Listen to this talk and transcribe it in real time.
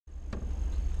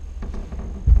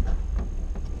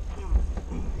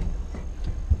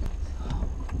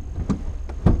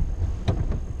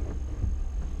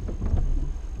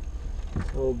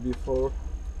control before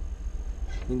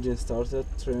engine started.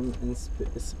 Trim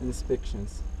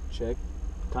inspections, check.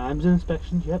 Times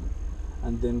inspections, yep.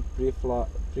 And then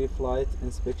pre-flight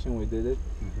inspection, we did it.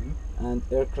 And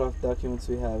aircraft documents,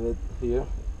 we have it here.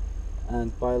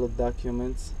 And pilot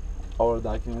documents, our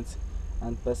documents,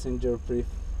 and passenger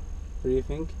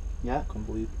briefing. Yeah.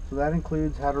 Complete. So that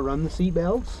includes how to run the seat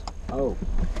belts. Oh.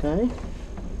 Okay.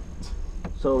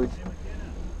 So it's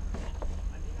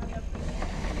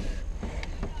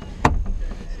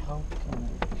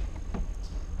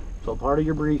so part of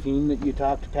your briefing that you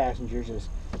talk to passengers is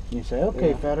you say,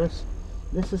 okay, Fedras,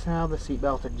 this is how the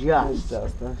seatbelt adjusts.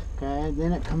 Okay,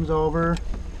 then it comes over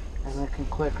and it can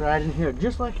click right in here,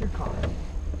 just like your car.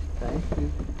 Okay.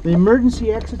 The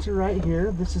emergency exits are right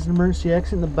here. This is an emergency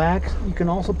exit in the back. You can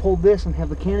also pull this and have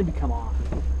the canopy come off.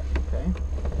 Okay.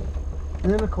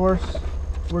 And then of course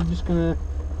we'll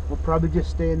probably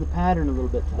just stay in the pattern a little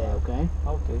bit today, okay?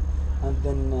 Okay. And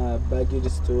then baggage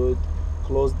stood,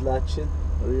 closed latched,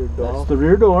 rear door. That's the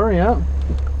rear door, yeah.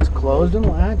 It's closed and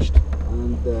latched.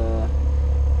 And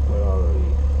where are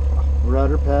we?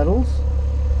 Rudder pedals,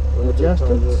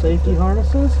 adjusted, pedal, safety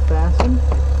harnesses, fastened.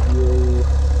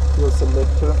 Fuel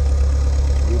selector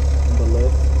on the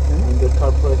left, and the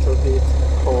carburetor heat,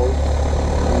 cold,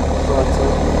 and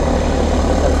throttle.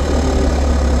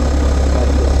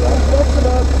 That's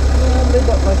about,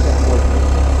 about like that.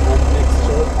 And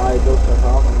mixture, idle, cut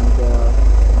off, and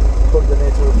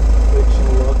coordinator, friction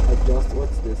lock, adjust.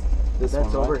 What's this? This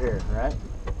That's one, over right? here, right?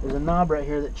 There's a knob right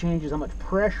here that changes how much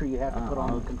pressure you have to put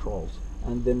on the controls.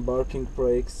 And then barking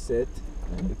brakes set.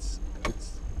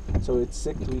 So it's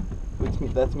set.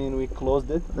 That means we closed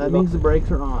it. That means the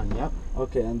brakes are on. Yep.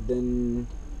 Okay, and then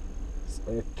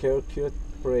circuit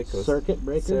breakers. Circuit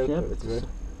breakers. Yep. Right.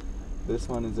 This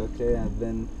one is okay, and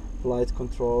then flight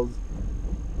controls.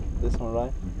 This one,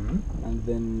 right? And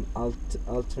then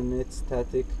alternate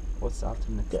static. What's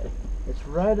alternate? Okay. It's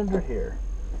right under here.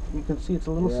 You can see it's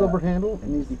a little silver handle. It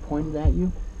needs to be pointed at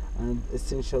you. And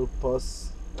essential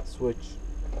pause switch.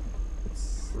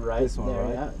 It's right this one, there.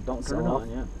 right? Yeah. Don't It's turn it off. on.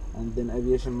 Yeah. And then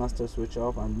aviation master switch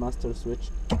off and master switch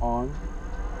on.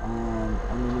 And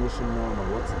ammunition normal.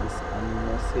 What's this?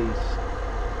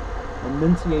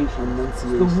 Enunciation. It's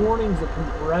the warnings that come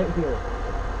right here.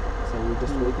 So we're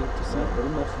just waiting to see the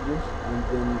messages. And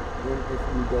then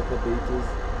NFE databases.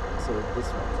 So this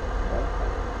one, right?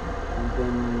 And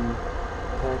then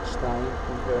catch time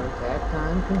confirm. Catch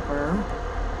time confirm.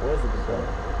 Where is it? So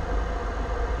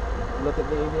look at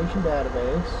the aviation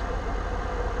database.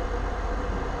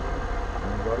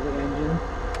 And go to the engine.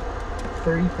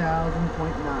 30,000.9.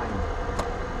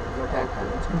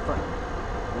 It's confirmed.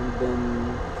 And then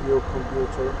fuel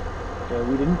computer. Okay,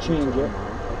 we didn't change it.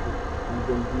 And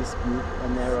then V-speed. And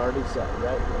they're already set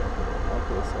right here.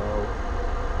 Okay, so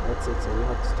that's it. So we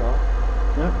have to start.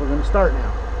 Yep, we're going to start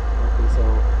now. Okay, so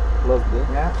close this.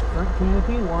 Yeah, front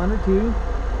canopy, 1 or 2.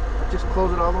 Just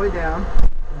close it all the way down.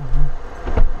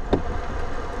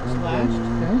 Slashed,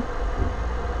 okay.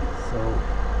 So,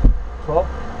 top.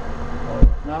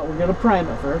 Now we're going to prime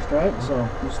it first, right? So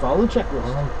just follow the checklist.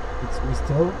 We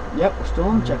still? Yep, we're still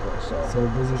on the checklist. So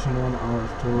position 1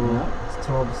 R2,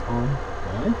 strobes on.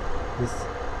 Okay. This is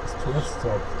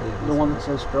strobes. The one that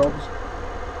says strobes.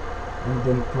 And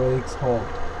then brakes hold.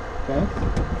 Okay.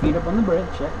 Feet up on the brake,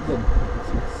 check. Good.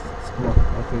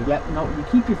 Okay. Yep, no, you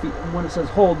keep your feet. When it says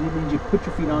hold, it means you put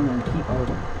your feet on there and keep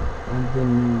them. And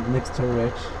then next to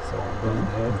rich, so go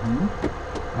there.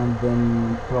 And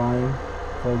then prime,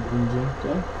 hold engine.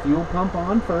 Okay. Fuel pump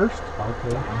on first.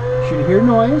 Okay. Should hear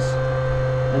noise.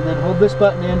 And then hold this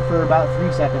button in for about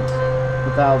 3 seconds.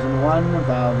 1001,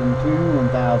 1002,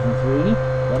 1003.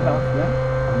 Let it off, yeah.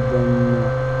 And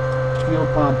then fuel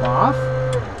pump off.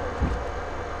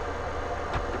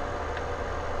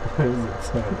 Where is it?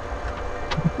 Sorry.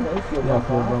 Okay, fuel Yeah, pump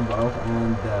fuel off. pump off,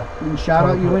 and You can shout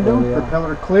out your window.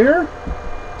 Propeller clear.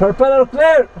 Propeller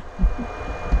clear!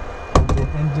 And then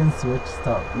engine switch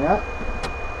stop. Yeah.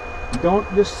 Don't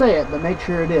just say it, but make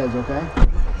sure it is, okay?